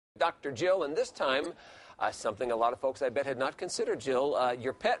Dr. Jill, and this time, something a lot of folks I bet had not considered, Jill.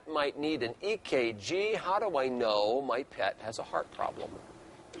 Your pet might need an EKG. How do I know my pet has a heart problem?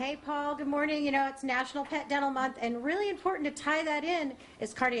 Hey, Paul. Good morning. You know, it's National Pet Dental Month, and really important to tie that in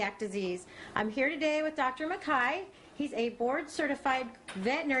is cardiac disease. I'm here today with Dr. Mackay. He's a board-certified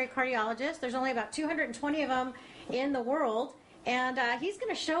veterinary cardiologist. There's only about 220 of them in the world, and he's going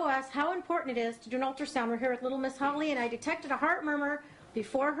to show us how important it is to do an ultrasound. We're here with little Miss Holly, and I detected a heart murmur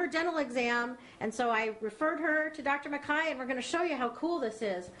before her dental exam, and so I referred her to Dr. Mackay, and we're going to show you how cool this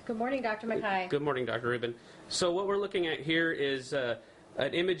is. Good morning, Dr. Mackay. Good morning, Dr. Rubin. So what we're looking at here is an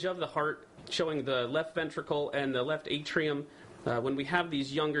image of the heart showing the left ventricle and the left atrium. When we have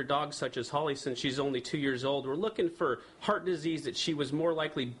these younger dogs such as Holly, since she's only 2 years old, we're looking for heart disease that she was more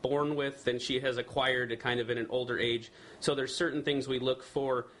likely born with than she has acquired kind of in an older age. So there's certain things we look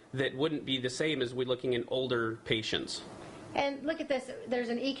for that wouldn't be the same as we're looking in older patients. And look at this. There's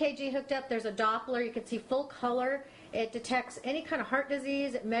an EKG hooked up. There's a Doppler. You can see full color. It detects any kind of heart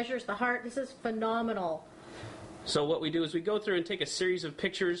disease. It measures the heart. This is phenomenal. So what we do is we go through and take a series of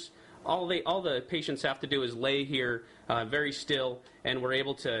pictures. All the patients have to do is lay here very still, and we're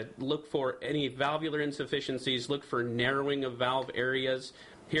able to look for any valvular insufficiencies, look for narrowing of valve areas.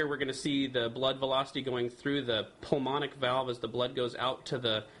 Here we're going to see the blood velocity going through the pulmonic valve as the blood goes out to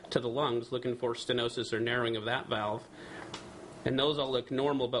the lungs, looking for stenosis or narrowing of that valve. And those all look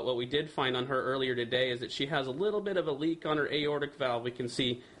normal, but what we did find on her earlier today is that she has a little bit of a leak on her aortic valve. We can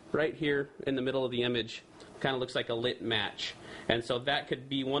see right here in the middle of the image. Kind of looks like a lit match. And so that could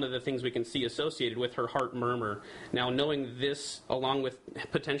be one of the things we can see associated with her heart murmur. Now, knowing this, along with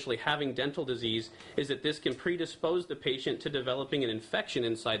potentially having dental disease, is that this can predispose the patient to developing an infection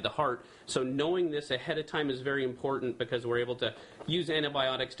inside the heart. So knowing this ahead of time is very important because we're able to use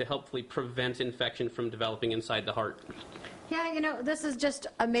antibiotics to helpfully prevent infection from developing inside the heart. Yeah, you know, this is just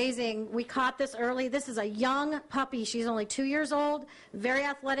amazing. We caught this early. This is a young puppy. She's only 2 years old, very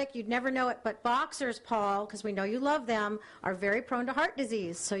athletic. You'd never know it. But boxers, Paul, because we know you love them, are very prone to heart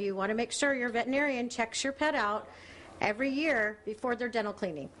disease. So you want to make sure your veterinarian checks your pet out every year before their dental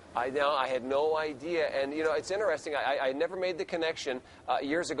cleaning. I know, I had no idea, and you know, it's interesting, I never made the connection.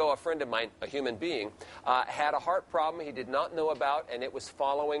 Years ago, a friend of mine, a human being, had a heart problem he did not know about, and it was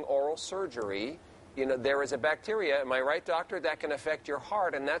following oral surgery. You know, there is a bacteria, am I right, doctor, that can affect your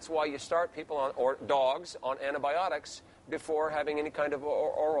heart, and that's why you start people on, or dogs, on antibiotics before having any kind of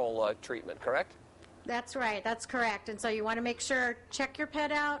oral treatment, correct? That's right. That's correct. And so you want to make sure, check your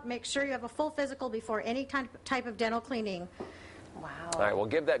pet out, make sure you have a full physical before any type of dental cleaning. Wow. All right, well,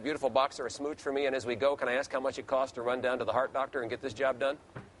 give that beautiful boxer a smooch for me, and as we go, can I ask how much it costs to run down to the heart doctor and get this job done?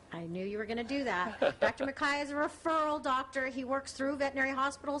 I knew you were going to do that. Dr. Mackay is a referral doctor. He works through veterinary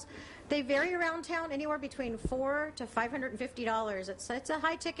hospitals. They vary around town anywhere between $400 to $550. It's a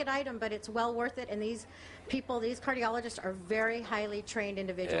high-ticket item, but it's well worth it. And these people, these cardiologists, are very highly trained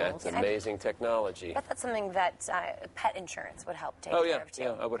individuals. Yeah, it's amazing technology. But that's something that pet insurance would help take care of, too.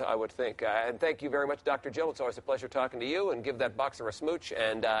 Yeah, I would think. And thank you very much, Dr. Jill. It's always a pleasure talking to you, and give that boxer a smooch.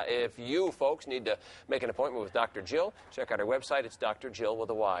 And if you folks need to make an appointment with Dr. Jill, check out her website. It's Dr. Jill with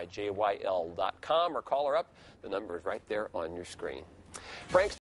a Y, JYL.com, or call her up. The number is right there on your screen. Frank's